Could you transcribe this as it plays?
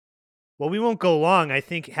Well, we won't go long. I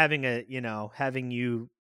think having you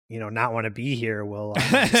not want to be here will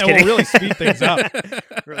It will really speed things up.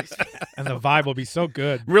 Really And the vibe will be so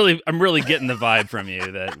good. I'm really getting the vibe from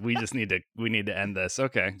you that we need to end this.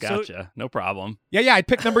 Okay, gotcha. No problem. Yeah, I'd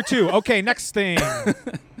pick number 2. Okay, next thing. Not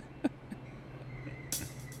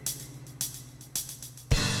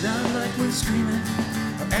like we're screaming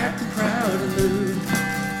or acting proud and lewd.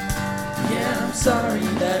 Yeah, I'm sorry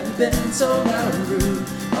that we've been so loud and rude.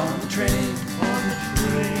 On the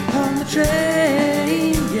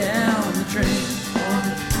train, yeah, on the train.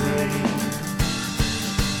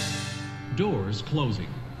 Doors closing.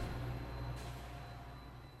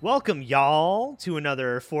 Welcome, y'all, to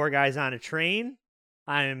another Four Guys on a Train.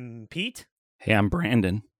 I'm Pete. Hey, I'm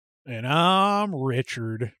Brandon. And I'm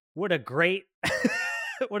Richard. What a great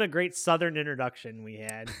Southern introduction we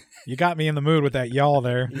had. You got me in the mood with that y'all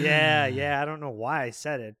there. Yeah. I don't know why I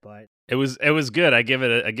said it, but It was good. I give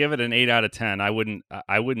it an 8 out of 10. I wouldn't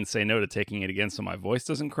say no to taking it again so my voice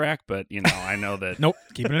doesn't crack, but I know that. Nope,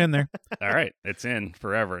 keeping it in there. All right, it's in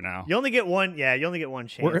forever now. you only get one. Yeah, you only get one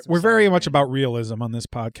chance. We're very much about realism on this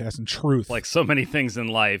podcast and truth. Like so many things in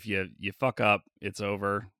life, you fuck up, it's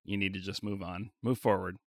over. You need to just move on, move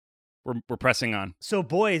forward. We're pressing on. So,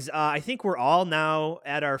 boys, I think we're all now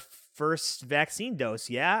at our first vaccine dose.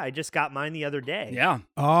 Yeah, I just got mine the other day. Yeah,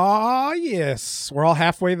 yes, we're all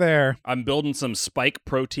halfway there. I'm building some spike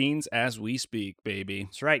proteins as we speak, baby.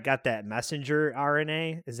 That's right. Got that messenger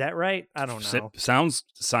RNA. Is that right? I don't know. Sounds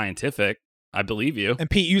scientific. I believe you. And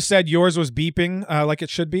Pete, you said yours was beeping like it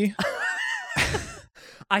should be.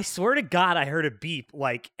 I swear to God, I heard a beep.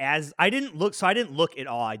 Like I didn't look at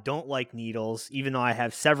all. I don't like needles, even though I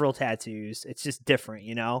have several tattoos. It's just different,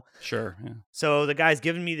 Sure. Yeah. So the guy's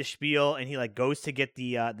giving me the spiel, and he goes to get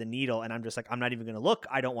the needle, and I'm just like, I'm not even gonna look.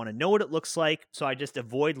 I don't want to know what it looks like, so I just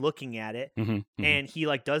avoid looking at it. Mm-hmm. And he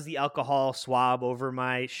does the alcohol swab over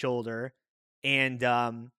my shoulder, and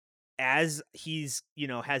as he's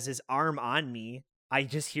has his arm on me, I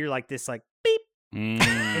just hear this beep.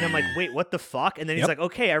 And I'm like, wait, what the fuck? And then he's like,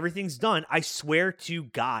 okay, everything's done. I swear to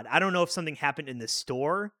God. I don't know if something happened in the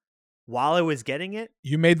store while I was getting it.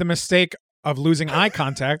 You made the mistake of losing eye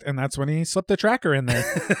contact, and that's when he slipped the tracker in there.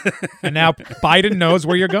 And now Biden knows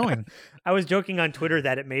where you're going. I was joking on Twitter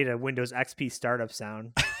that it made a Windows XP startup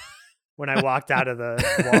sound when I walked out of the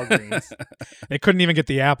Walgreens. They couldn't even get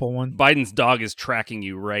the Apple one. Biden's dog is tracking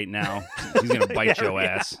you right now. He's going to bite your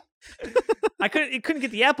ass. It couldn't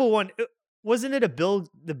get the Apple one. Wasn't it the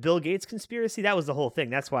Bill Gates conspiracy? That was the whole thing.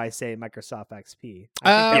 That's why I say Microsoft XP.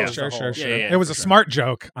 Sure. Yeah, it was a smart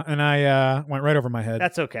joke, and I went right over my head.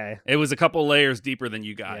 That's okay. It was a couple layers deeper than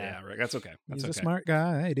you got. Yeah, right. That's okay. He's a smart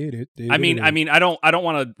guy, dude. I mean, I don't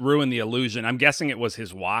want to ruin the illusion. I'm guessing it was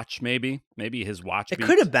his watch, maybe his watch. It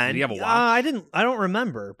could have been. Did he have a watch? I don't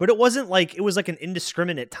remember, but it wasn't it was an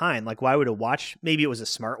indiscriminate time. Why would a watch? Maybe it was a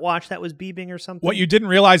smartwatch that was beeping or something. What you didn't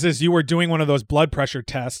realize is you were doing one of those blood pressure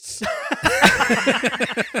tests.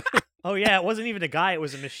 Oh yeah, it wasn't even a guy; it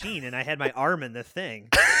was a machine, and I had my arm in the thing.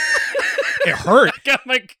 It hurt. I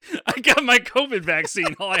got my COVID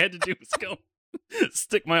vaccine. All I had to do was go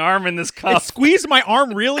stick my arm in this cup. It squeezed my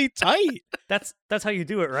arm really tight. That's how you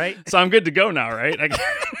do it, right? So I'm good to go now, right?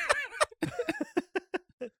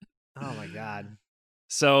 Oh my God.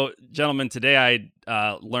 So, gentlemen, today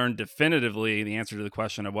I learned definitively the answer to the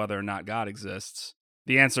question of whether or not God exists.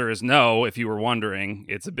 The answer is no, if you were wondering.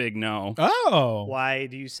 It's a big no. Oh. Why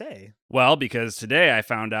do you say? Well, because today I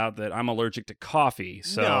found out that I'm allergic to coffee.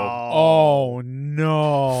 So, Oh,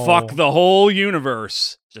 no. fuck the whole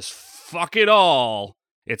universe. Just fuck it all.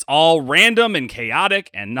 It's all random and chaotic,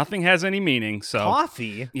 and nothing has any meaning. So,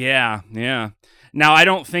 Coffee? Yeah. Now, I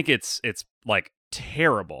don't think it's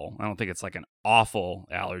terrible. I don't think it's an awful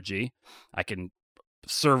allergy. I can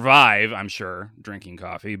survive, I'm sure, drinking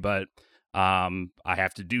coffee, but I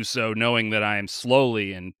have to do so knowing that I am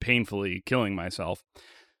slowly and painfully killing myself.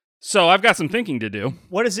 So I've got some thinking to do.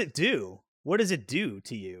 What does it do? What does it do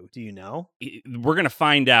to you? Do you know? We're going to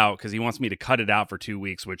find out because he wants me to cut it out for 2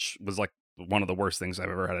 weeks, which was one of the worst things I've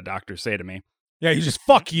ever had a doctor say to me. Yeah, you just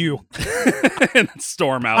fuck you. And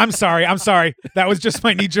storm out. I'm sorry. That was just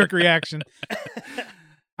my knee-jerk reaction.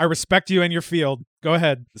 I respect you and your field. Go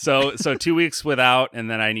ahead. So 2 weeks without, and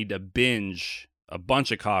then I need to binge a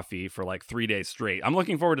bunch of coffee for 3 days straight. I'm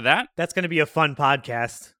looking forward to that. That's going to be a fun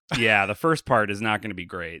podcast. Yeah, the first part is not going to be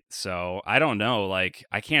great. So I don't know. I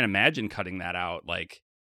can't imagine cutting that out.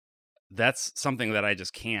 That's something that I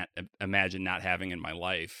just can't imagine not having in my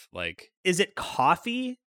life. Is it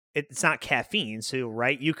coffee it's not caffeine, so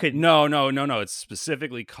right? You could No. It's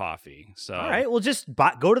specifically coffee. So All right, well, just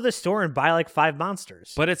go to the store and buy like 5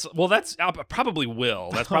 Monsters. But I probably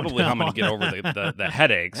will. That's probably how I'm going to get over the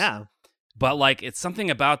headaches. Yeah. But like, it's something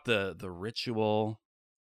about the ritual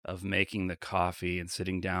of making the coffee and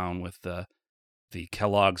sitting down with the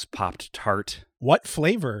Kellogg's Popped Tart. What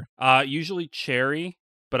flavor? Usually cherry,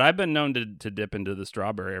 but I've been known to dip into the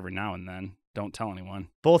strawberry every now and then. Don't tell anyone.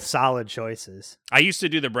 Both solid choices. I used to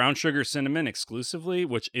do the brown sugar cinnamon exclusively,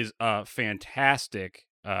 which is a fantastic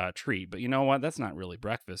treat. But you know what? That's not really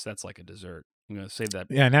breakfast. That's like a dessert. I'm going to save that.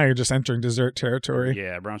 Yeah, now you're just entering dessert territory.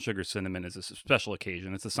 Yeah, brown sugar cinnamon is a special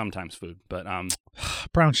occasion. It's a sometimes food, but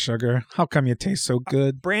Brown sugar. How come you taste so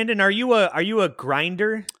good? Brandon, are you a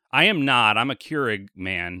grinder? I am not. I'm a Keurig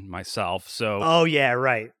man myself. So Oh yeah,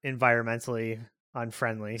 right. Environmentally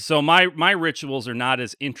unfriendly. So my rituals are not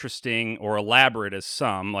as interesting or elaborate as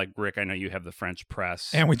some. Like Rick, I know you have the French press.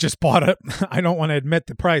 And we just bought I don't want to admit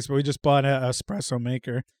the price, but we just bought an espresso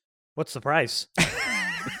maker. What's the price?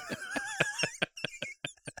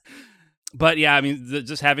 But yeah, I mean,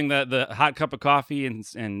 just having the hot cup of coffee and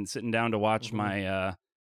sitting down to watch my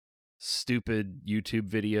stupid YouTube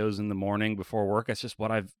videos in the morning before work. That's just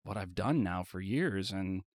what I've done now for years,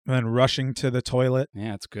 and then rushing to the toilet.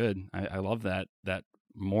 Yeah, it's good. I love that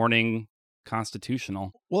morning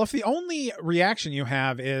constitutional. Well, if the only reaction you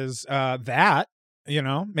have is that,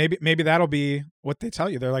 maybe that'll be what they tell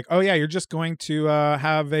you. They're like, oh yeah, you're just going to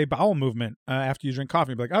have a bowel movement after you drink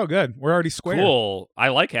coffee. You'll be like, oh good, we're already square. Cool. I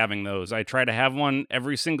like having those. I try to have one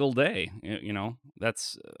every single day.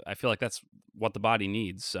 I feel like that's what the body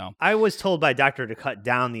needs. So I was told by a doctor to cut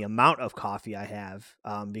down the amount of coffee I have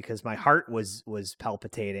because my heart was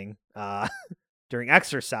palpitating during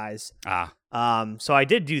exercise. So I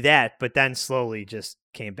did do that, but then slowly just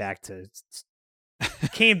came back to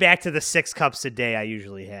the 6 cups a day I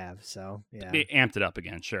usually have. So yeah, it amped it up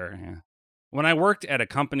again. Sure. Yeah. When I worked at a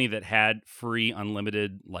company that had free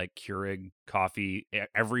unlimited like Keurig coffee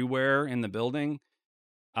everywhere in the building,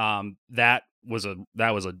 that was a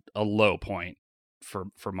low point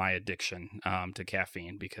for my addiction to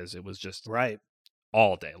caffeine, because it was just right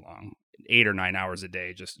all day long, 8 or 9 hours a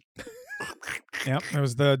day. Just yep, it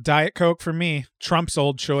was the Diet Coke for me, Trump's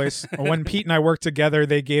old choice. When Pete and I worked together,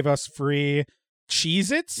 they gave us free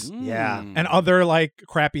Cheez-Its, yeah, and other like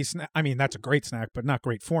crappy snack. I mean, that's a great snack, but not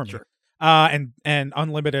great for me. Sure. And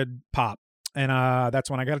unlimited pop, and that's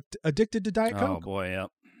when I got addicted to Diet Coke. Oh boy, yep.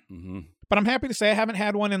 Mm-hmm. But I'm happy to say I haven't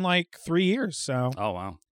had one in like 3 years. So oh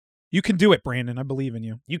wow, you can do it, Brandon. I believe in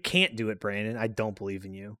you. You can't do it, Brandon. I don't believe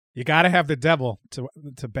in you. You got to have the devil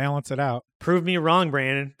to balance it out. Prove me wrong,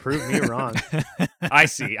 Brandon. Prove me wrong. I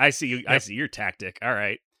see your tactic. All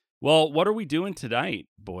right. Well, what are we doing tonight,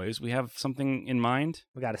 boys? We have something in mind?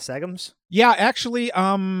 We got a Segums? Yeah, actually,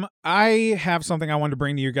 I have something I wanted to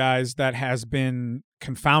bring to you guys that has been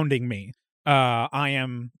confounding me. I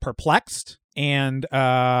am perplexed, and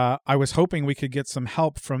I was hoping we could get some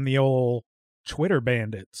help from the old Twitter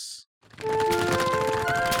bandits. Yeehaw,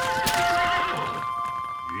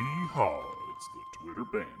 it's the Twitter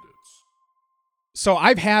bandits. So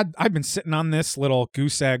I've been sitting on this little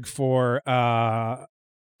goose egg for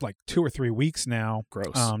like 2 or 3 weeks now.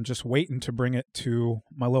 Gross. Just waiting to bring it to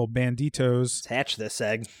my little banditos. Hatch this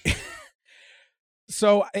egg.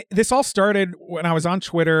 So this all started when I was on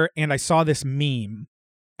Twitter and I saw this meme,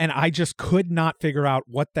 and I just could not figure out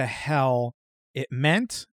what the hell it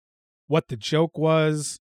meant, what the joke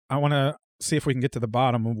was. I want to see if we can get to the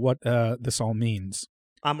bottom of what this all means.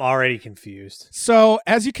 I'm already confused. So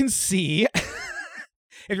as you can see,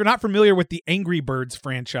 if you're not familiar with the Angry Birds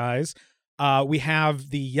franchise, we have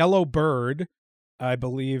the yellow bird, I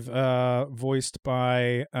believe, voiced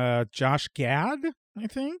by Josh Gad, I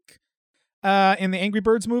think, in the Angry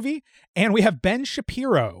Birds movie. And we have Ben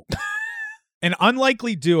Shapiro, an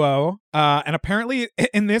unlikely duo. And apparently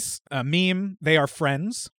in this meme, they are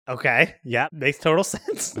friends. Okay. Yeah, makes total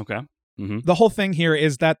sense. Okay. Mm-hmm. The whole thing here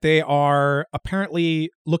is that they are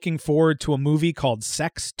apparently looking forward to a movie called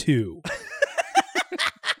Sex 2.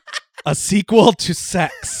 A sequel to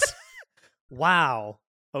Sex. Wow.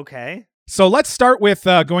 Okay. So let's start with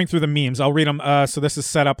going through the memes. I'll read them. So this is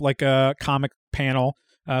set up like a comic panel.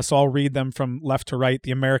 So I'll read them from left to right,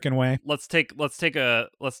 the American way. Let's take a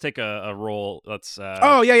roll. Let's.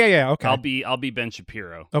 Oh yeah. Okay. I'll be Ben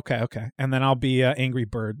Shapiro. Okay. And then I'll be Angry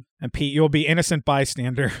Bird. And Pete, you'll be innocent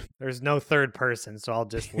bystander. There's no third person, so I'll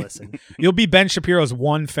just listen. You'll be Ben Shapiro's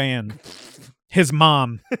one fan. His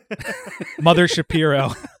mom, Mother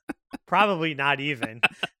Shapiro. Probably not even.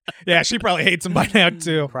 Yeah, she probably hates him by now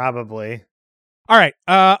too. Probably. All right.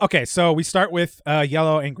 Okay, so we start with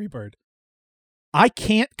Yellow Angry Bird. I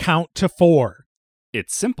can't count to 4.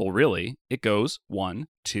 It's simple, really. It goes 1,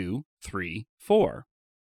 2, 3, 4.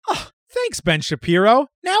 Oh, thanks, Ben Shapiro.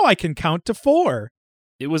 Now I can count to 4.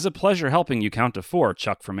 It was a pleasure helping you count to 4,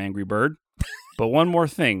 Chuck from Angry Bird. But one more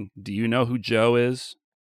thing. Do you know who Joe is?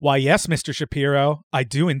 Why, yes, Mr. Shapiro. I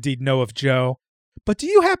do indeed know of Joe. But do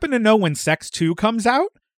you happen to know when Sex 2 comes out?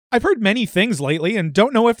 I've heard many things lately and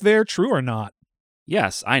don't know if they're true or not.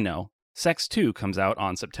 Yes, I know. Sex 2 comes out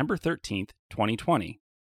on September 13th, 2020.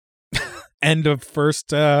 End of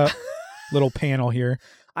first little panel here.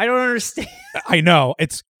 I don't understand. I know.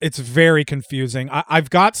 It's very confusing. I've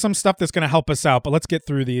got some stuff that's going to help us out, but let's get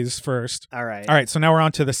through these first. All right. All right, so now we're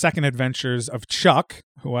on to the second adventures of Chuck,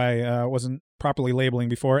 who I wasn't properly labeling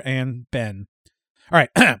before, and Ben. All right.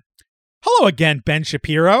 Hello again, Ben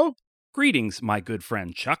Shapiro. Greetings, my good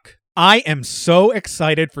friend Chuck. I am so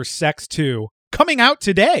excited for Sex 2, coming out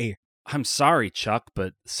today. I'm sorry, Chuck,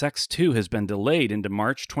 but Sex 2 has been delayed into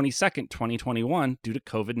March 22nd, 2021 due to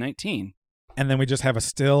COVID-19. And then we just have a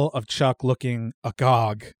still of Chuck looking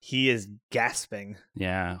agog. He is gasping.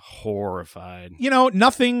 Yeah, horrified. You know,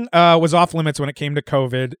 nothing was off limits when it came to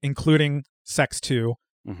COVID, including Sex 2.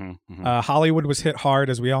 Hollywood was hit hard,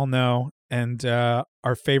 as we all know, and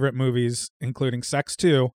our favorite movies, including Sex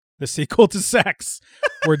 2, the sequel to Sex,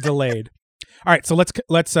 were delayed. All right, so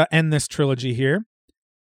let's end this trilogy here.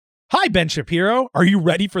 Hi, Ben Shapiro. Are you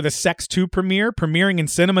ready for the Sex 2 premiere, premiering in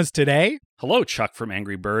cinemas today? Hello, Chuck from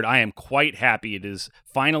Angry Bird. I am quite happy it is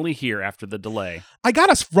finally here after the delay. I got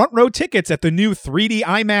us front row tickets at the new 3D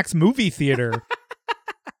IMAX movie theater.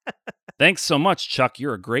 Thanks so much, Chuck.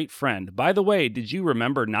 You're a great friend. By the way, did you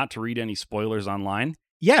remember not to read any spoilers online?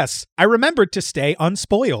 Yes, I remembered to stay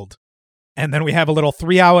unspoiled. And then we have a little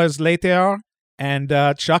 3 hours later, and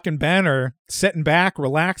Chuck and Ben are sitting back,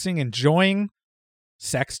 relaxing, enjoying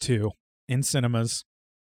Sex 2 in cinemas.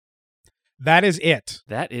 That is it.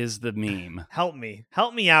 That is the meme. Help me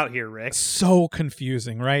out here, Rick. So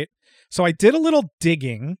confusing, right? So I did a little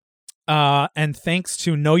digging, and thanks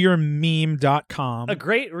to knowyourmeme.com. A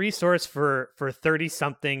great resource for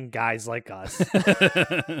 30-something guys like us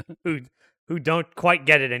who don't quite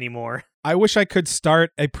get it anymore. I wish I could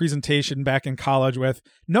start a presentation back in college with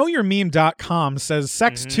knowyourmeme.com says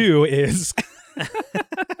Sex 2 is...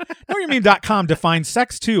 knowyourmeme.com defines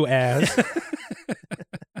Sex 2 as...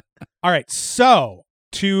 All right, so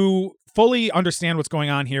to fully understand what's going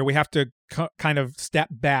on here, we have to kind of step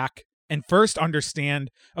back and first understand,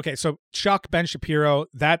 okay, so Chuck, Ben Shapiro,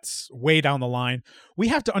 that's way down the line. We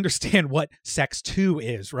have to understand what Sex 2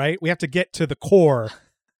 is, right? We have to get to the core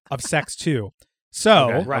of Sex 2.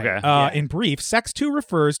 So, Okay. in brief, Sex 2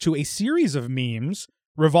 refers to a series of memes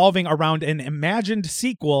revolving around an imagined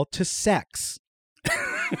sequel to Sex.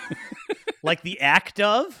 Like the act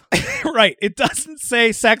of? Right. It doesn't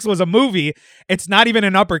say Sex was a movie. It's not even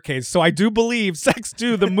in uppercase. So I do believe Sex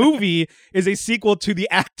 2, the movie, is a sequel to the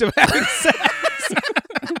act of having sex.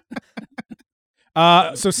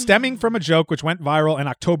 So stemming from a joke which went viral in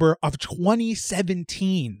October of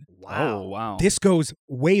 2017. Wow. Oh, wow. This goes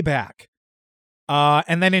way back.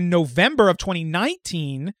 And then in November of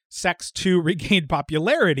 2019, Sex 2 regained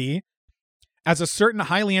popularity as a certain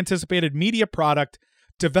highly anticipated media product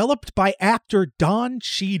developed by actor Don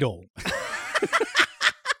Cheadle.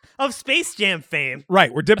 Of Space Jam fame.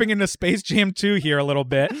 Right, we're dipping into Space Jam 2 here a little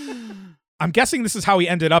bit. I'm guessing this is how he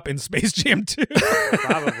ended up in Space Jam 2.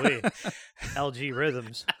 Probably. LG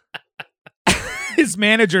Rhythms. His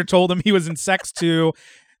manager told him he was in Sex 2.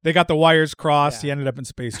 They got the wires crossed. Yeah. He ended up in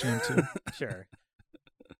Space Jam 2. Sure.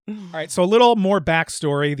 All right, so a little more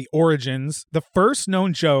backstory, the origins. The first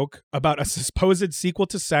known joke about a supposed sequel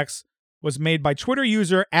to Sex was made by Twitter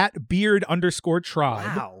user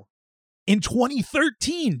 @beard_tribe. Wow. In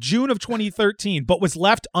 2013, June of 2013, but was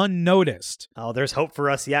left unnoticed. Oh, there's hope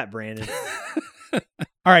for us yet, Brandon. All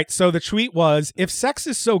right, so the tweet was, if Sex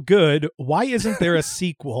is so good, why isn't there a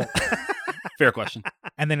sequel? Fair question.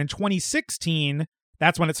 And then in 2016,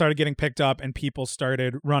 that's when it started getting picked up and people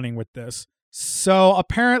started running with this. So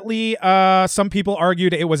apparently, some people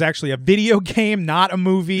argued it was actually a video game, not a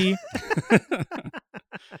movie.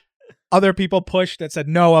 Other people pushed that said,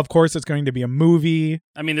 no, of course it's going to be a movie.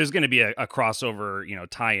 I mean, there's going to be a crossover,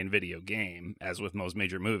 tie-in video game, as with most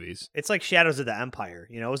major movies. It's like Shadows of the Empire.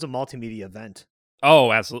 It was a multimedia event.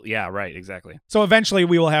 Oh, absolutely. Yeah, right. Exactly. So eventually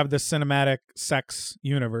we will have this cinematic Sex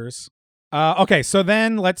universe. Okay, so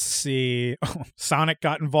then let's see. Oh, Sonic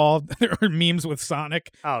got involved. There are memes with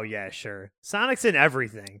Sonic. Oh, yeah, sure. Sonic's in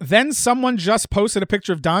everything. Then someone just posted a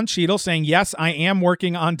picture of Don Cheadle saying, yes, I am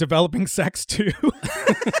working on developing Sex 2.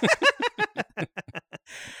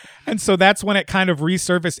 And so that's when it kind of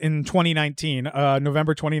resurfaced in 2019,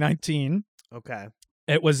 November 2019. Okay.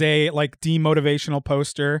 It was a like demotivational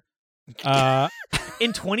poster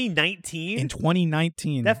In 2019? in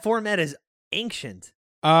 2019. That format is ancient.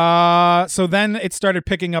 So then it started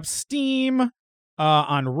picking up steam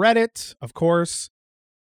on Reddit, of course,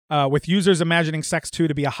 with users imagining Sex 2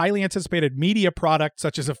 to be a highly anticipated media product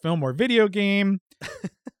such as a film or video game.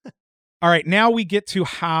 All right, now we get to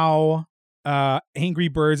how Angry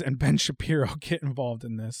Birds and Ben Shapiro get involved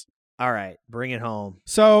in this. All right, bring it home.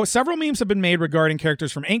 So several memes have been made regarding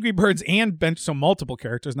characters from Angry Birds and Ben, so multiple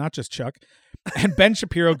characters, not just Chuck, and Ben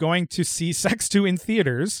Shapiro going to see Sex 2 in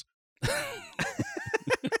theaters.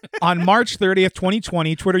 On March 30th,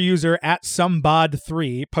 2020, Twitter user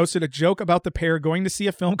 @somebod3 posted a joke about the pair going to see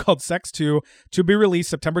a film called Sex 2 to be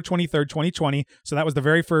released September 23rd, 2020. So that was the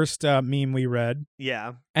very first meme we read.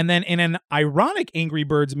 Yeah. And then in an ironic Angry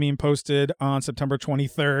Birds meme posted on September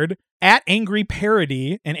 23rd,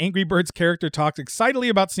 @AngryParody, an Angry Birds character talks excitedly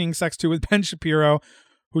about seeing Sex 2 with Ben Shapiro,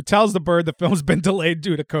 who tells the bird the film's been delayed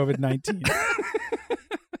due to COVID-19.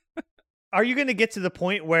 Are you going to get to the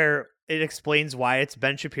point where it explains why it's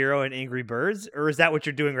Ben Shapiro and Angry Birds, or is that what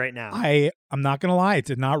you're doing right now? I'm not going to lie. I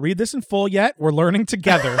did not read this in full yet. We're learning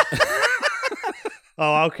together.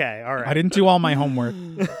 Oh, okay. All right. I didn't do all my homework.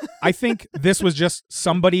 I think this was just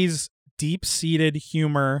somebody's deep-seated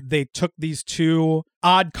humor. They took these two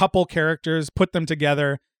odd couple characters, put them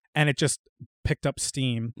together, and it just picked up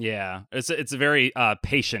steam. Yeah, it's a very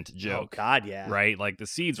patient Oh, joke, God, yeah. right? Like the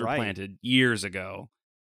seeds were Right. planted years ago,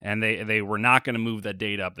 and they were not going to move that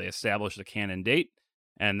date up. They established a canon date,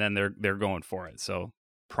 and then they're going for it. So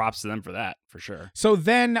props to them for that, for sure. So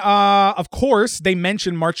then, of course, they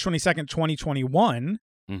mentioned March 22nd, 2021,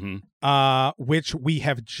 which we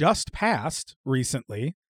have just passed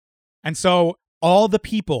recently. And so all the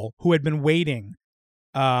people who had been waiting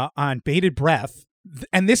on bated breath,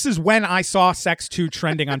 and this is when I saw Sex 2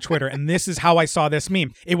 trending on Twitter, and this is how I saw this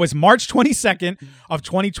meme. It was March 22nd of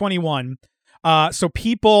 2021. So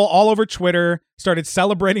people all over Twitter started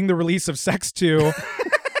celebrating the release of Sex 2.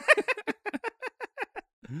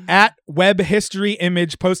 @Web History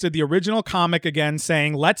Image posted the original comic again,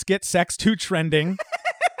 saying, "Let's get Sex 2 trending."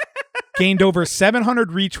 Gained over 700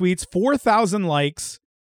 retweets, 4,000 likes,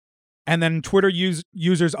 and then Twitter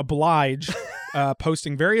users oblige,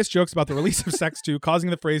 posting various jokes about the release of Sex 2,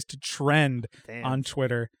 causing the phrase to trend on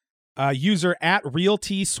Twitter. User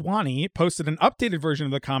 @RealTSwanee posted an updated version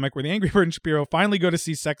of the comic where the Angry Bird and Shapiro finally go to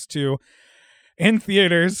see Sex 2 in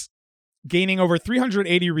theaters, gaining over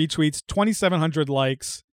 380 retweets, 2,700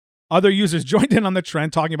 likes. Other users joined in on the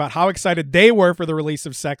trend, talking about how excited they were for the release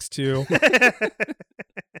of Sex 2.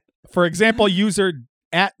 For example, user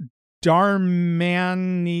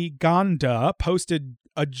 @Darmaniganda posted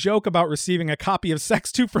a joke about receiving a copy of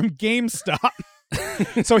Sex 2 from GameStop.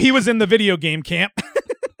 So he was in the video game camp.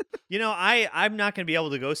 You know, I'm not going to be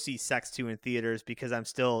able to go see Sex 2 in theaters because I'm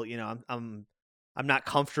still, you know, I'm not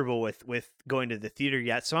comfortable with going to the theater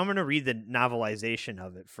yet. So I'm going to read the novelization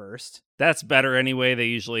of it first. That's better anyway. They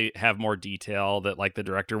usually have more detail that like the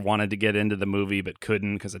director wanted to get into the movie but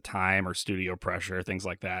couldn't because of time or studio pressure, things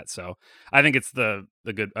like that. So I think it's the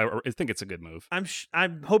good. I think it's a good move. I'm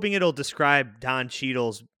hoping it'll describe Don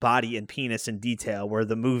Cheadle's body and penis in detail, where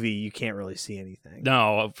the movie you can't really see anything.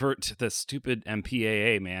 No, for the stupid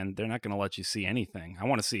MPAA, man, they're not going to let you see anything. I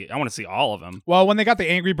want to see all of them. Well, when they got the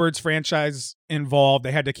Angry Birds franchise involved,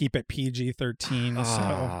 they had to keep it PG-13.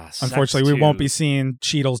 So unfortunately, we won't be seeing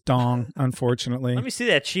Cheadle's dong. Unfortunately, let me see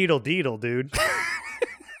that Cheadle Deedle, dude.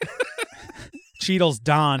 Cheadle's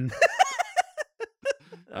Don.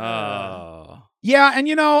 Oh. Yeah, and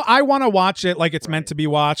you know, I want to watch it like it's meant to be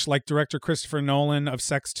watched, like director Christopher Nolan of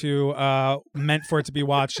Sex 2 meant for it to be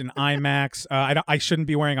watched in IMAX. I shouldn't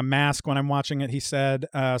be wearing a mask when I'm watching it, he said.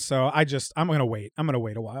 So I'm going to wait. I'm going to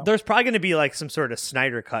wait a while. There's probably going to be like some sort of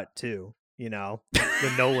Snyder cut too, you know,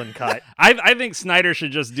 the Nolan cut. I think Snyder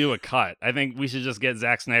should just do a cut. I think we should just get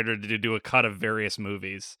Zack Snyder to do a cut of various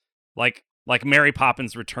movies. Like Mary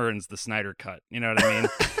Poppins Returns, the Snyder cut. You know what I mean?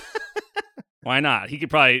 Why not? He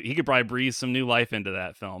could probably breathe some new life into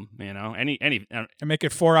that film, you know? And make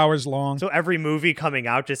it 4 hours long. So every movie coming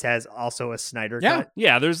out just has also a Snyder cut?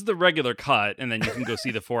 Yeah, there's the regular cut, and then you can go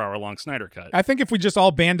see the 4-hour-long Snyder cut. I think if we just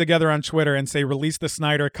all band together on Twitter and say, release the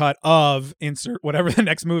Snyder cut of insert whatever the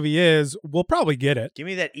next movie is, we'll probably get it. Give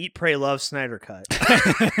me that Eat, Pray, Love Snyder cut.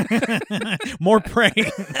 More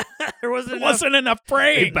praying. There wasn't enough They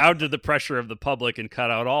praying. bowed to the pressure of the public and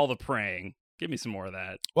cut out all the praying. Give me some more of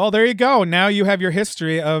that. Well, there you go. Now you have your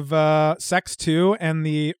history of Sex 2 and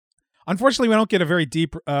the Unfortunately, we don't get a very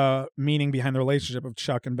deep meaning behind the relationship of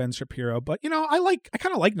Chuck and Ben Shapiro, but I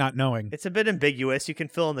kind of like not knowing. It's a bit ambiguous. You can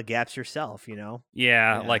fill in the gaps yourself, Yeah,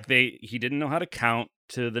 Yeah. like he didn't know how to count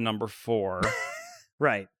to the number 4.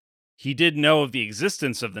 Right. He did know of the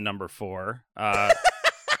existence of the number 4.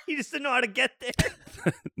 He just didn't know how to get there.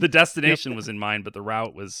 The destination was in mind, but the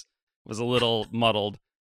route was a little muddled.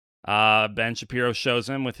 Ben Shapiro shows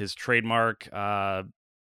him with his trademark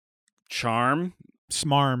charm.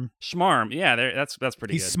 Schmarm. Yeah, that's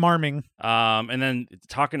pretty He's good. smarming. And then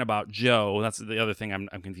talking about Joe, that's the other thing I'm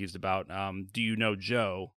confused about. Do you know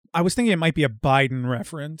Joe? I was thinking it might be a Biden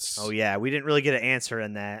reference. Oh, yeah. We didn't really get an answer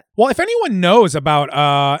in that. Well, if anyone knows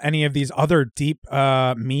about any of these other deep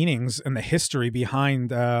meanings and the history behind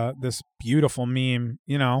this beautiful meme,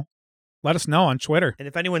 let us know on Twitter. And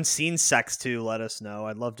if anyone's seen Sex 2, let us know.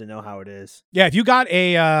 I'd love to know how it is. Yeah, if you got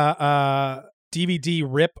a DVD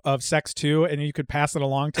rip of Sex 2 and you could pass it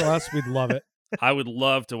along to us, we'd love it. I would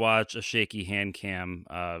love to watch a shaky hand cam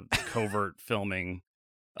covert filming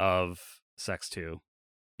of Sex 2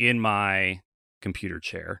 in my computer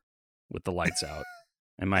chair with the lights out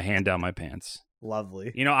and my hand down my pants.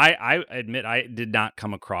 Lovely. I admit I did not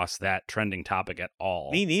come across that trending topic at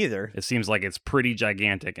all. Me neither. It seems like it's pretty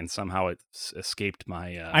gigantic, and somehow it's escaped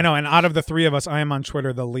my. I know, and out of the three of us, I am on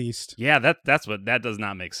Twitter the least. Yeah, that does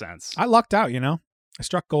not make sense. I lucked out, I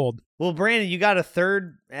struck gold. Well, Brandon, you got a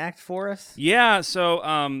third act for us? Yeah,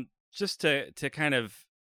 so just to kind of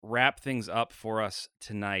wrap things up for us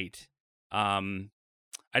tonight,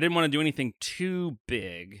 I didn't want to do anything too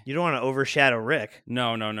big. You don't want to overshadow Rick.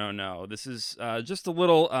 No. This is just a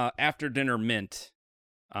little after-dinner mint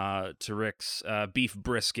to Rick's beef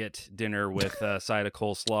brisket dinner with a side of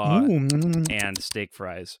coleslaw and steak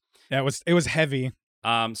fries. Yeah, it was heavy.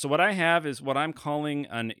 So what I have is what I'm calling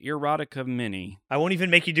an erotica mini. I won't even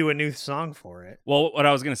make you do a new song for it. Well, what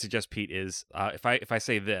I was going to suggest, Pete, is if I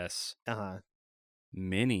say this,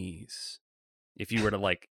 minis. If you were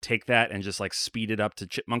to take that and just speed it up to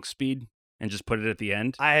chipmunk speed and just put it at the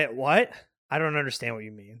end. What? I don't understand what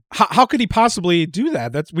you mean. How could he possibly do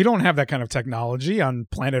that? We don't have that kind of technology on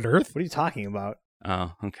planet Earth. What are you talking about?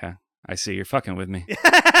 Oh, okay. I see. You're fucking with me.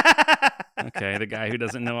 Okay, the guy who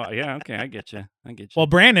doesn't know. Yeah, okay, I get you. Well,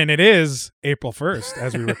 Brandon, it is April 1st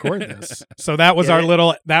as we record this. So that was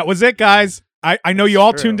that was it, guys. I know you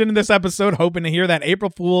all tuned into this episode hoping to hear that April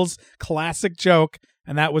Fool's classic joke.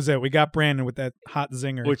 And that was it. We got Brandon with that hot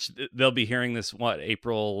zinger. Which they'll be hearing this,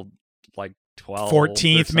 April 12th?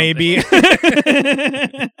 14th, maybe.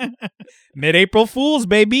 Mid-April Fools,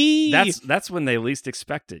 baby. That's when they least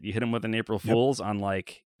expect it. You hit them with an April Fool's on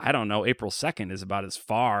I don't know, April 2nd is about as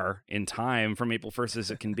far in time from April 1st as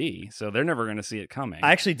it can be. So they're never going to see it coming.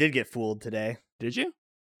 I actually did get fooled today. Did you?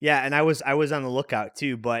 Yeah, and I was on the lookout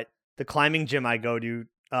too, but the climbing gym I go to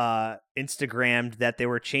Instagrammed that they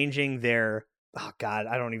were changing their oh God,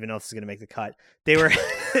 I don't even know if this is going to make the cut. They were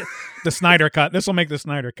the Snyder cut. This will make the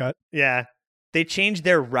Snyder cut. Yeah. They changed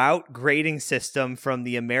their route grading system from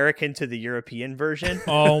the American to the European version.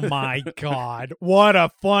 Oh my God. What a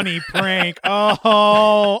funny prank.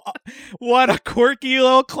 Oh, what a quirky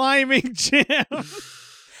little climbing gym.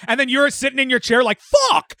 And then you're sitting in your chair like,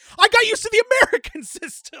 fuck, I got used to the American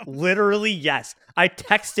system. Literally, yes. I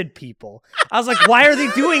texted people. I was like, why are they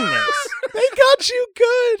doing this? They got you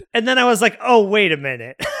good. And then I was like, oh, wait a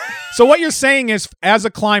minute. So what you're saying is, as a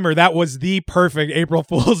climber, that was the perfect April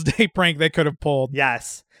Fool's Day prank they could have pulled.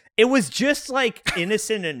 Yes. It was just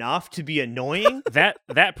innocent enough to be annoying.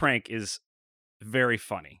 That prank is very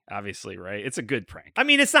funny, obviously, right? It's a good prank. I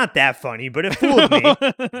mean, it's not that funny, but it fooled me.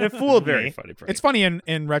 It fooled very me. Funny prank. It's funny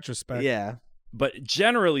in retrospect. Yeah. But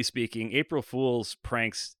generally speaking, April Fool's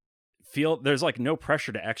pranks there's no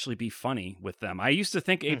pressure to actually be funny with them. I used to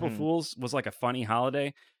think April Fool's was a funny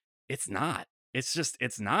holiday. It's not.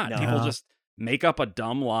 It's not. No. People just make up a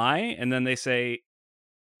dumb lie and then they say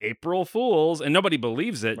April Fools and nobody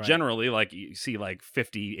believes it. Right. Generally, you see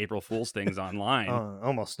 50 April Fool's things online.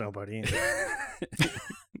 Almost nobody.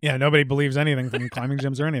 Yeah, nobody believes anything from climbing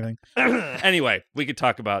gyms or anything. Anyway, we could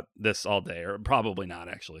talk about this all day, or probably not,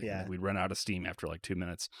 actually. Yeah. We'd run out of steam after 2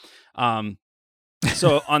 minutes.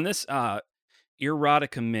 So on this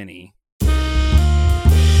erotica mini.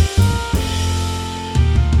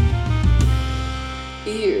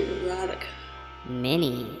 Erotica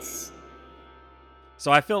minis.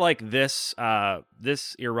 So I feel like this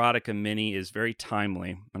erotica mini is very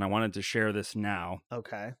timely, and I wanted to share this now.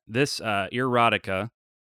 Okay. This erotica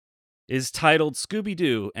is titled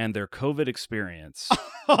Scooby-Doo and Their COVID Experience.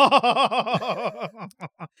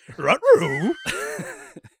 Rut-roo.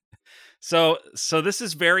 So this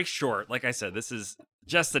is very short. Like I said, this is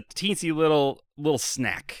just a teensy little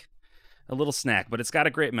snack. a little snack, but it's got a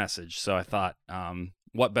great message. So I thought,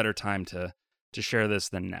 what better time to share this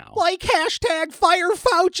than now? Like hashtag Fire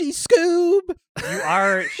Fauci, Scoob. You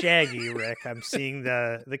are Shaggy, Rick. I'm seeing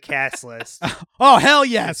the cast list. Oh, hell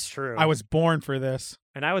yes. It's true. I was born for this.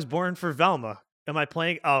 And I was born for Velma. Am I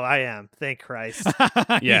playing? Oh, I am. Thank Christ.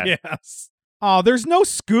 Yeah. Yes. Oh, there's no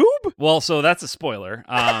Scoob? Well, so that's a spoiler.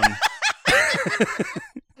 All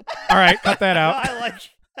right, cut that No, out. I like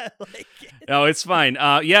it. No, it's fine.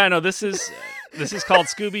 No, this is called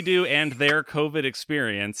Scooby-Doo and Their COVID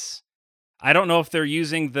Experience. I don't know if they're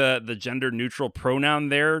using the gender-neutral pronoun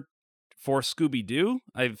there for Scooby-Doo.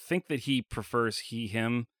 I think that he prefers he,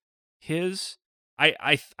 him, his.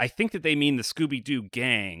 I think that they mean the Scooby-Doo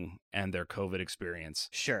gang and their COVID experience.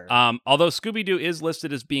 Sure. Although Scooby-Doo is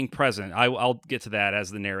listed as being present. I'll get to that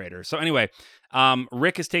as the narrator. So anyway,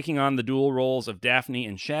 Rick is taking on the dual roles of Daphne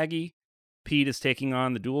and Shaggy. Pete is taking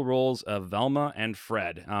on the dual roles of Velma and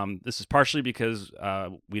Fred. This is partially because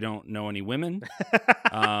we don't know any women.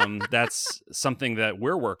 That's something that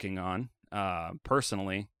we're working on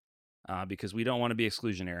personally because we don't want to be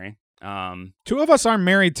exclusionary. Two of us are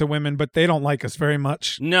married to women, but they don't like us very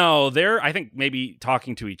much. No, they're, I think, maybe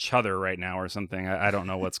talking to each other right now or something. I don't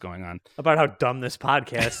know what's going on. About how dumb this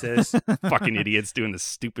podcast is. Fucking idiots doing this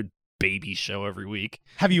stupid baby show every week.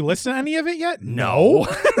 Have you listened to any of it yet? No.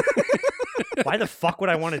 Why the fuck would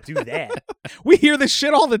I want to do that? We hear this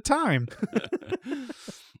shit all the time.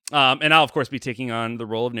 And I'll, of course, be taking on the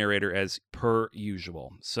role of narrator as per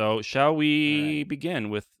usual. So shall we begin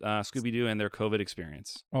with Scooby-Doo and their COVID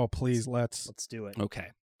experience? Oh, please, let's. Let's do it. Okay.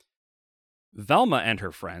 Velma and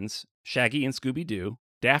her friends, Shaggy and Scooby-Doo,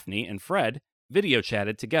 Daphne and Fred, video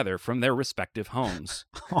chatted together from their respective homes.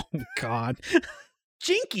 Oh, God.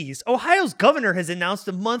 Jinkies! Ohio's governor has announced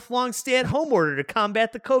a month-long stay-at-home order to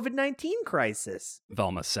combat the COVID-19 crisis.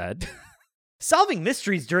 Velma said. Solving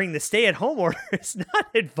mysteries during the stay-at-home order is not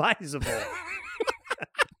advisable.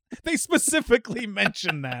 They specifically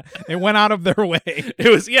mentioned that. They went out of their way. It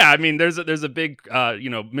was, yeah, I mean, there's a big,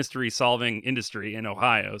 mystery-solving industry in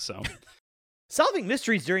Ohio, so. Solving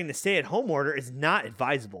mysteries during the stay-at-home order is not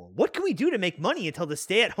advisable. What can we do to make money until the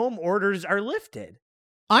stay-at-home orders are lifted?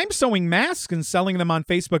 I'm sewing masks and selling them on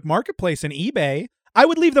Facebook Marketplace and eBay. I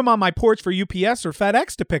would leave them on my porch for UPS or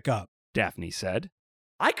FedEx to pick up. Daphne said.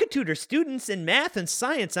 I could tutor students in math and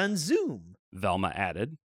science on Zoom. Velma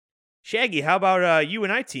added. Shaggy, how about you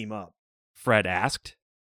and I team up? Fred asked.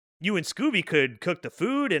 You and Scooby could cook the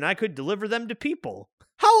food and I could deliver them to people.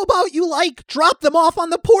 How about you, drop them off on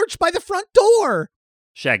the porch by the front door?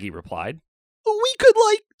 Shaggy replied. We could,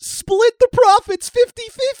 split the profits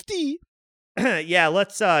 50-50. Yeah,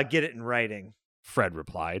 let's get it in writing. Fred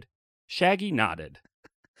replied. Shaggy nodded.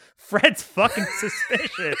 Fred's fucking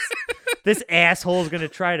suspicious. This asshole's gonna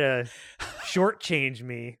try to shortchange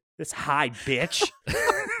me. This high bitch.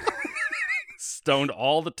 Stoned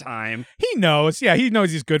all the time. He knows. Yeah, he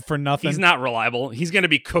knows he's good for nothing. He's not reliable. He's gonna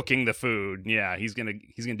be cooking the food. Yeah, he's gonna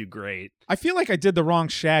do great. I feel like I did the wrong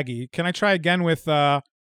Shaggy. Can I try again with how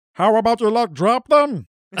about you drop them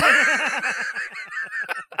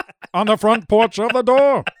on the front porch of the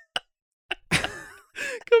door? Go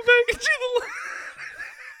back into the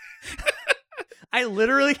I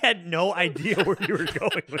literally had no idea where you were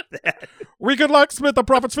going with that. We could split the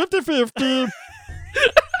profits 50-50.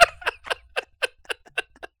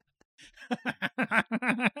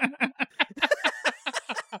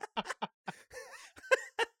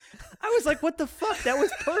 I was like, what the fuck? That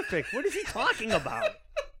was perfect. What is he talking about?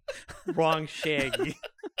 Wrong Shaggy.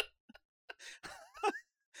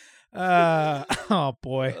 Oh,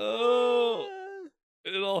 boy. Oh,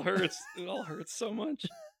 it all hurts. It all hurts so much.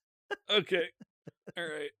 Okay. All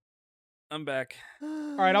right. I'm back.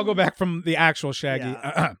 All right, I'll go back from the actual Shaggy.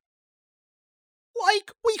 Yeah.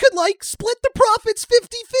 We could, split the profits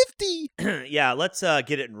 50-50. Yeah, let's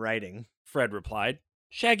get it in writing. Fred replied.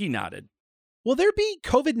 Shaggy nodded. Will there be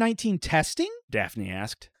COVID-19 testing? Daphne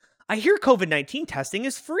asked. I hear COVID-19 testing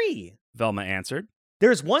is free. Velma answered.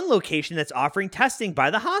 There's one location that's offering testing by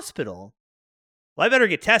the hospital. Well, I better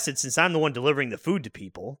get tested since I'm the one delivering the food to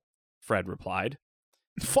people. Fred replied.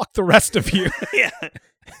 Fuck the rest of you. Yeah.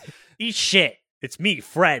 Eat shit. It's me,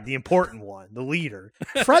 Fred, the important one, the leader.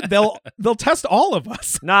 Fred, they'll test all of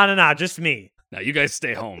us. No, just me. Now you guys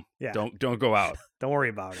stay home. Yeah. Don't go out. Don't worry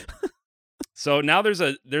about it. So now there's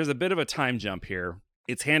a bit of a time jump here.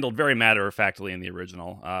 It's handled very matter-of-factly in the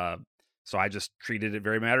original. So I just treated it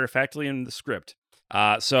very matter-of-factly in the script.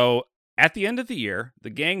 So at the end of the year, the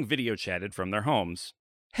gang video chatted from their homes.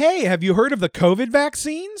 Hey, have you heard of the COVID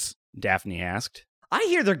vaccines? Daphne asked. I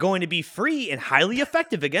hear they're going to be free and highly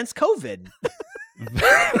effective against COVID.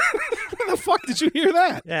 Where the fuck did you hear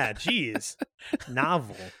that? Yeah, geez.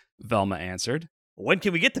 Novel. Velma answered. When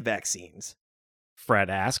can we get the vaccines? Fred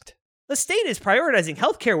asked. The state is prioritizing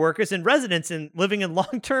healthcare workers and residents in living in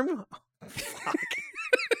long-term... Fuck.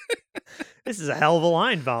 This is a hell of a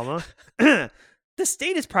line, Velma. The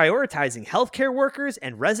state is prioritizing healthcare workers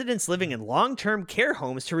and residents living in long-term care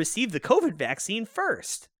homes to receive the COVID vaccine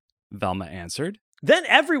first. Velma answered. Then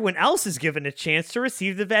everyone else is given a chance to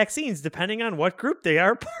receive the vaccines, depending on what group they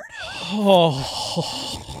are part of.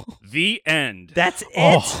 Oh. The end. That's it.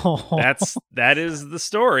 Oh. That is the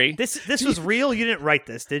story. This was real. You didn't write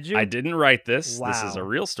this, did you? I didn't write this. This is Wow. a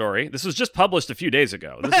real story. This was just published a few days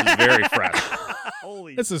ago. This is very fresh.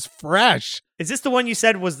 Holy. This is fresh. Is this the one you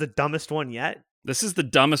said was the dumbest one yet? This is the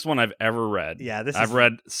dumbest one I've ever read. Yeah, I've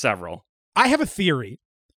read several. I have a theory.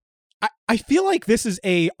 I feel like this is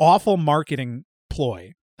a awful marketing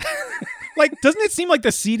ploy. Like, doesn't it seem like the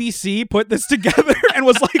CDC put this together and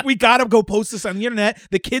was like, we gotta go post this on the internet.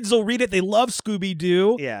 The kids will read it. They love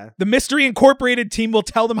Scooby-Doo. Yeah. The Mystery Incorporated team will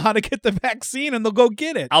tell them how to get the vaccine and they'll go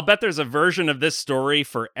get it. I'll bet there's a version of this story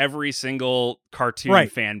for every single cartoon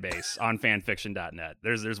Right. fan base on fanfiction.net.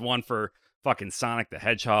 There's one for fucking Sonic the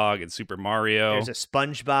Hedgehog and Super Mario. There's a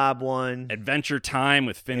SpongeBob one. Adventure Time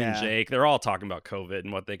with Finn and Yeah. Jake. They're all talking about COVID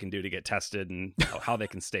and what they can do to get tested and how they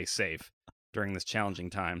can stay safe during this challenging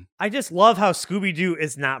time. I just love how Scooby-Doo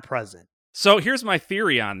is not present. So here's my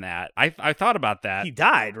theory on that. I thought about that. He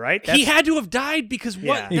died, right? He had to have died because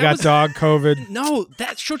what? Yeah. He that got was- dog COVID. No,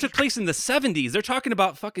 that show took place in the 70s. They're talking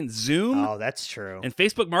about fucking Zoom Oh, that's true. and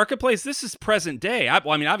Facebook Marketplace. This is present day. I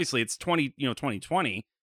mean, obviously it's 2020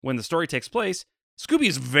 when the story takes place. Scooby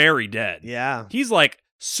is very dead. Yeah. He's like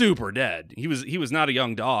super dead. He was not a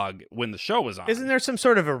young dog when the show was on. Isn't there some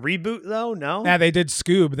sort of a reboot, though? No? Yeah, they did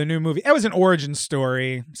Scoob, the new movie. It was an origin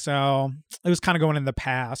story, so it was kind of going in the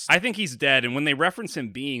past. I think he's dead, and when they reference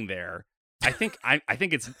him being there, I think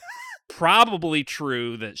it's probably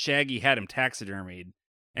true that Shaggy had him taxidermied,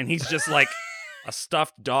 and he's just like a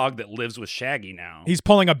stuffed dog that lives with Shaggy now. He's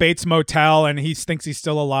pulling a Bates Motel and he thinks he's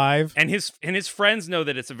still alive. And his friends know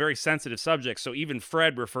that it's a very sensitive subject, so even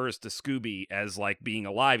Fred refers to Scooby as like being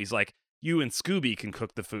alive. He's like, you and Scooby can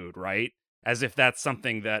cook the food, right? As if that's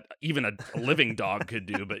something that even a living dog could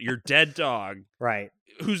do, but your dead dog, Right.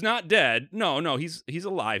 who's not dead, no, he's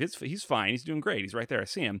alive. He's fine. He's doing great. He's right there. I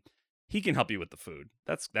see him. He can help you with the food.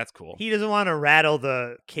 That's cool. He doesn't want to rattle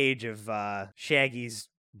the cage of Shaggy's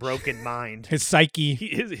broken mind. His psyche.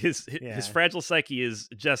 His Yeah. fragile psyche is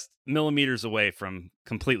just millimeters away from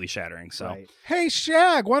completely shattering. So Right. Hey,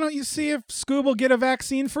 Shag, why don't you see if Scoob will get a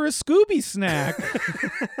vaccine for a Scooby snack?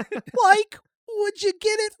 Like, would you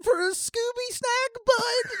get it for a Scooby snack,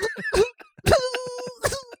 bud?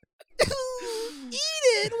 Eat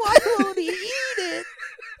it. Why won't he eat it?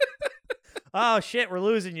 Oh, shit, we're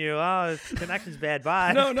losing you. Oh, connection's bad.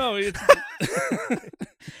 Bye. no, it's.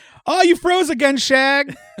 Oh, you froze again,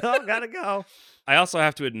 Shag. Oh, gotta go. I also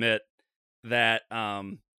have to admit that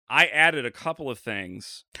I added a couple of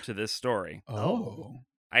things to this story. Oh.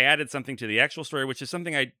 I added something to the actual story, which is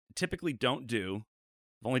something I typically don't do.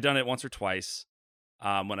 I've only done it once or twice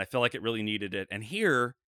when I feel like it really needed it. And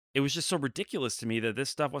here, it was just so ridiculous to me that this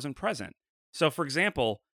stuff wasn't present. So, for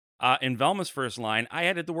example, in Velma's first line, I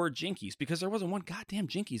added the word Jinkies because there wasn't one goddamn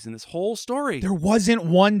Jinkies in this whole story. There wasn't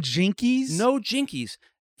one Jinkies? No Jinkies.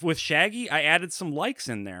 With Shaggy, I added some likes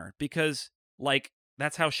in there because, like,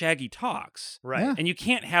 that's how Shaggy talks. Right. Yeah. And you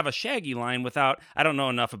can't have a Shaggy line without. I don't know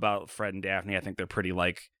enough about Fred and Daphne. I think they're pretty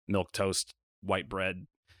like milk toast, white bread.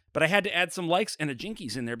 But I had to add some likes and a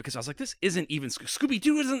Jinkies in there because I was like, this isn't even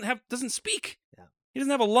Scooby-Doo doesn't speak. Yeah. He doesn't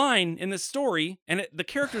have a line in this story, and the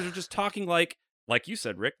characters are just talking like you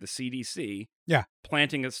said, Rick, the CDC. Yeah.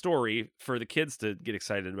 Planting a story for the kids to get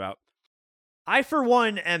excited about. I, for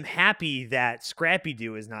one, am happy that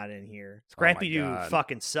Scrappy-Doo is not in here. Scrappy-Doo God.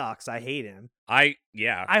 fucking sucks. I hate him.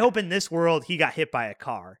 Yeah. I hope in this world he got hit by a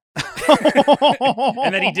car.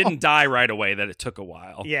 And that he didn't die right away, that it took a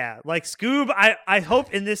while. Yeah, like Scoob, I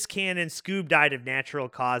hope in this canon Scoob died of natural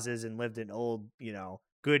causes and lived an old,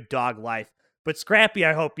 good dog life. But Scrappy,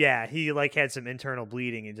 I hope, yeah, he like had some internal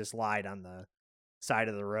bleeding and just lied on the side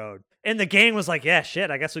of the road. And the gang was like, yeah, shit,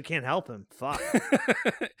 I guess we can't help him. Fuck.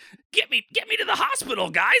 Get me to the hospital,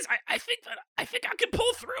 guys. I think I can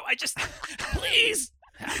pull through. I just please.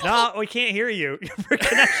 No, we can't hear you. Your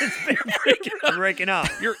connection's been breaking up.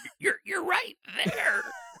 You're right there.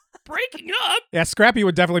 Breaking up. Yeah, Scrappy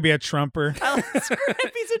would definitely be a Trumper.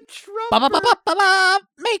 Scrappy's a Trump.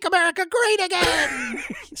 Make America great again.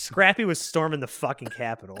 Scrappy was storming the fucking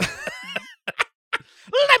Capitol.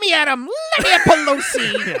 Let Let me at him. Let me at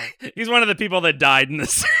Pelosi. Yeah. He's one of the people that died in the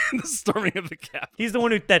storming of the Capitol. He's the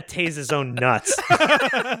one that tased his own nuts.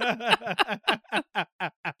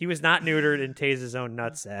 He was not neutered and tased his own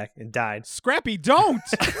nutsack and died. Scrappy, don't.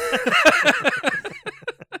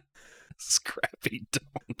 Scrappy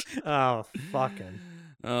don't. Oh, fucking.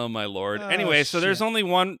 Oh my lord. Oh, Anyway, so there's shit. only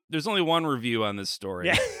one review on this story.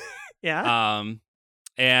 Yeah. Yeah.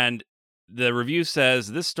 And the review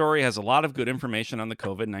says this story has a lot of good information on the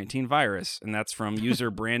COVID-19 virus, and that's from user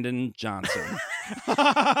Brandon Johnson.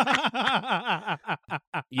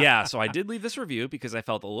 Yeah, so I did leave this review because I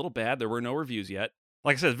felt a little bad. There were no reviews yet.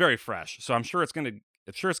 Like I said, it's very fresh, so I'm sure it's gonna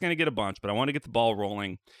get a bunch, but I want to get the ball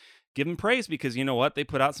rolling. Give them praise because you know what? They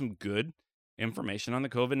put out some good information on the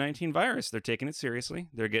COVID-19 virus. They're taking it seriously.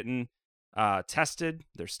 They're getting tested.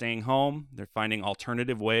 They're staying home. They're finding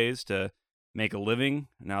alternative ways to make a living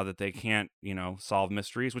now that they can't, solve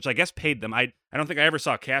mysteries, which I guess paid them. I don't think I ever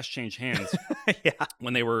saw cash change hands Yeah.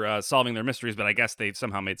 when they were solving their mysteries, but I guess they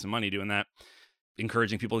somehow made some money doing that,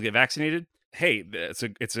 encouraging people to get vaccinated. Hey, it's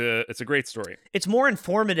a great story. It's more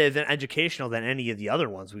informative and educational than any of the other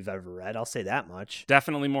ones we've ever read. I'll say that much.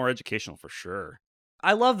 Definitely more educational for sure.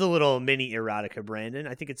 I love the little mini erotica, Brandon.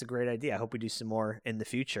 I think it's a great idea. I hope we do some more in the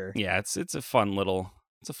future. Yeah, it's a fun little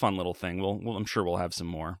thing. I'm sure we'll have some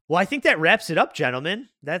more. Well, I think that wraps it up, gentlemen.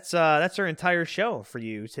 That's our entire show for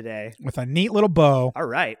you today. With a neat little bow. All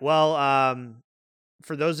right. Well,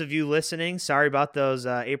 for those of you listening, sorry about those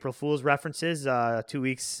April Fool's references. 2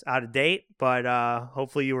 weeks out of date, but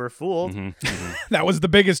hopefully you were fooled. That was the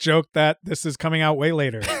biggest joke that this is coming out way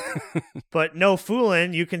later. But no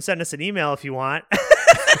fooling. You can send us an email if you want.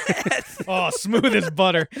 Oh, smooth as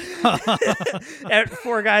butter. At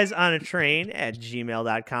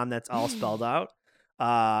 4guysonatrain@gmail.com. That's all spelled out.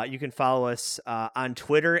 You can follow us on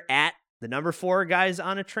Twitter at the number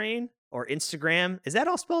 4guysonatrain or Instagram. Is that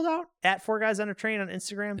all spelled out? At 4guysonatrain on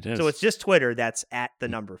Instagram? It is. So it's just Twitter. That's at the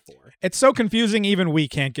number 4. It's so confusing, even we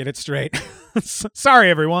can't get it straight. Sorry,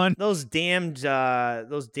 everyone. Those damned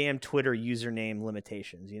Twitter username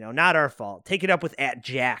limitations, not our fault. Take it up with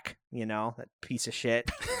 @Jack, that piece of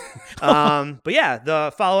shit. But yeah,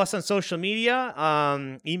 follow us on social media.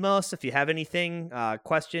 Email us if you have anything,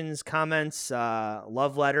 questions, comments,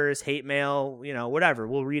 love letters, hate mail, whatever.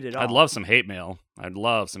 We'll read it all. I'd love some hate mail.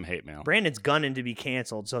 Brandon's gunning to be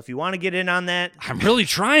canceled, so if you want to get in on that, I'm really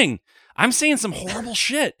trying. I'm saying some horrible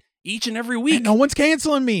shit each and every week. And no one's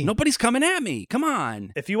canceling me. Nobody's coming at me. Come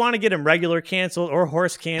on. if you want to get him regular canceled or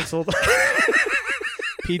horse canceled,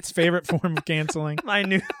 Pete's favorite form of canceling.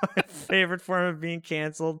 my favorite form of being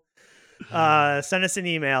canceled, send us an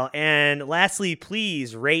email. And lastly,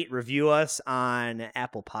 please rate, review us on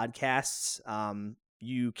Apple Podcasts.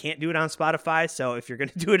 You can't do it on Spotify, so if you're going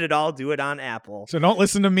to do it at all, do it on Apple. So don't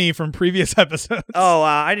listen to me from previous episodes. Oh,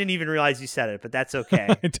 I didn't even realize you said it, but that's okay.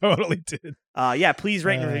 I totally did. Yeah, please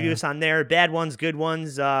rate and review us on there. Bad ones, good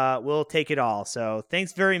ones, we'll take it all. So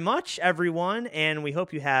thanks very much, everyone, and we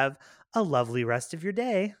hope you have a lovely rest of your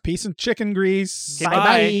day. Peace and chicken grease.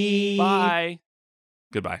 Bye-bye. Bye.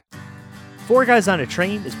 Goodbye. 4 Guys on a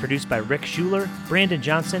Train is produced by Rick Schuler, Brandon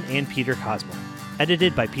Johnson, and Peter Cosmo.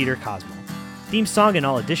 Edited by Peter Cosmo. Theme song and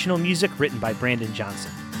all additional music written by Brandon Johnson.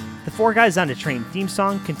 The 4 Guys on a Train theme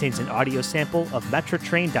song contains an audio sample of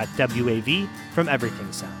Metrotrain.wav from Everything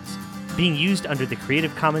Sounds, being used under the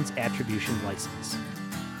Creative Commons Attribution License.